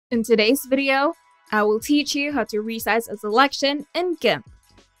In today's video, I will teach you how to resize a selection in Gimp.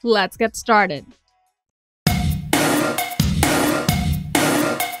 Let's get started.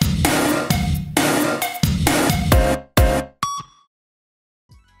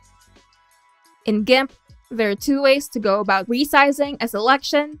 In Gimp, there are two ways to go about resizing a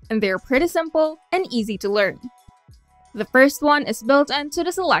selection, and they're pretty simple and easy to learn. The first one is built into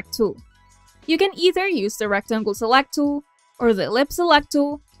the Select tool. You can either use the Rectangle Select tool, or the Ellipse Select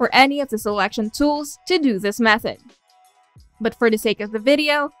tool, or any of the selection tools to do this method. But for the sake of the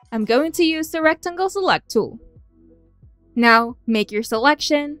video, I'm going to use the Rectangle Select tool. Now, make your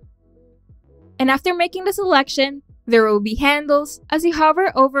selection. And after making the selection, there will be handles as you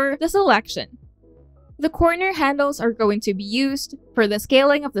hover over the selection. The corner handles are going to be used for the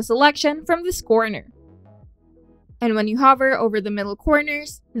scaling of the selection from this corner. And when you hover over the middle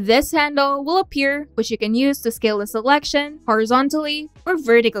corners, this handle will appear, which you can use to scale the selection horizontally or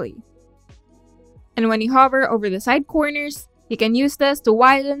vertically. And when you hover over the side corners, you can use this to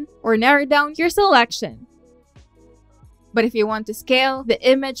widen or narrow down your selection. But if you want to scale the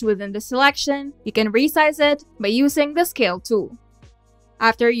image within the selection, you can resize it by using the Scale tool.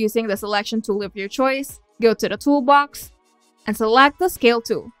 After using the selection tool of your choice, go to the toolbox and select the Scale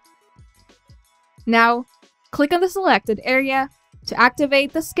tool. Now, click on the selected area to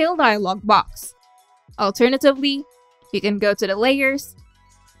activate the Scale dialog box. Alternatively, you can go to the Layers,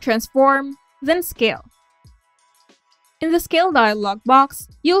 Transform, then Scale. In the Scale dialog box,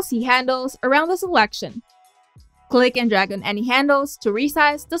 you'll see handles around the selection. Click and drag on any handles to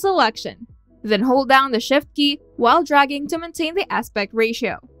resize the selection. Then hold down the Shift key while dragging to maintain the aspect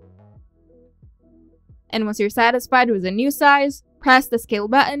ratio. And once you're satisfied with the new size, press the Scale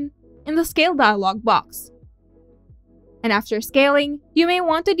button in the Scale dialog box. And after scaling, you may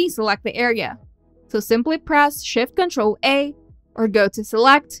want to deselect the area. So simply press Shift-Ctrl-A or go to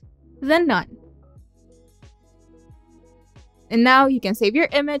Select, then None. And now you can save your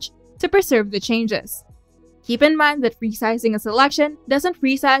image to preserve the changes. Keep in mind that resizing a selection doesn't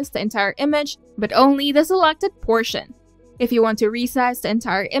resize the entire image, but only the selected portion. If you want to resize the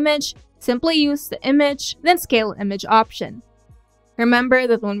entire image, simply use the Image, then Scale Image option. Remember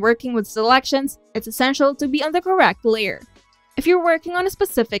that when working with selections, it's essential to be on the correct layer. If you're working on a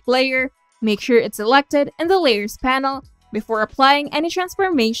specific layer, make sure it's selected in the Layers panel before applying any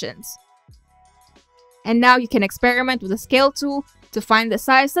transformations. And now you can experiment with the Scale tool to find the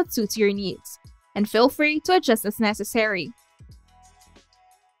size that suits your needs. And feel free to adjust as necessary.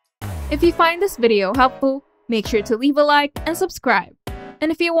 If you find this video helpful, make sure to leave a like and subscribe.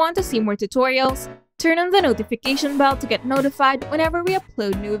 And if you want to see more tutorials, turn on the notification bell to get notified whenever we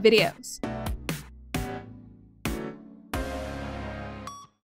upload new videos.